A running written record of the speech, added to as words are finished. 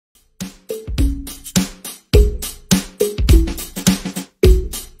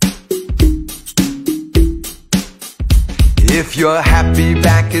If you're happy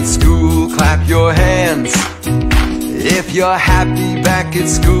back at school, clap your hands. If you're happy back at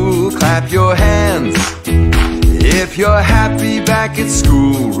school, clap your hands. If you're happy back at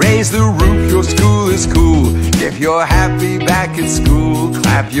school, raise the roof, your school is cool. If you're happy back at school,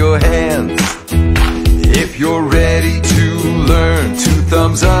 clap your hands. If you're ready to learn, two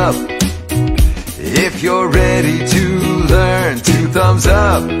thumbs up. If you're ready to learn, two thumbs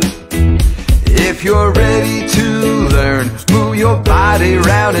up. If you're ready to learn, move your body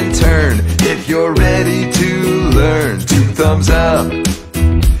round and turn. If you're ready to learn, two thumbs up.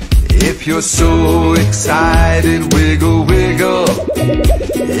 If you're so excited, wiggle, wiggle.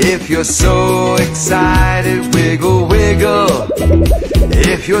 If you're so excited, wiggle, wiggle.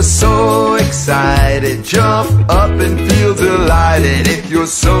 If you're so excited, jump up and feel delighted. If you're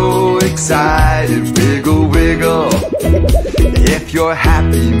so excited, wiggle, wiggle. If you're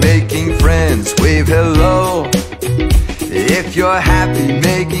happy making friends, wave hello. If you're happy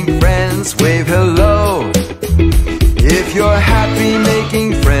making friends, wave hello. If you're happy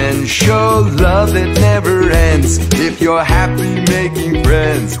making friends, show love that never ends. If you're happy making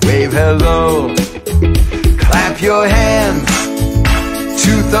friends, wave hello. Clap your hands,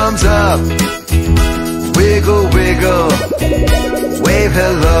 two thumbs up. Wiggle, wiggle, wave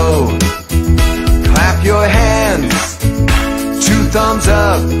hello. Clap your hands, two thumbs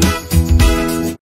up.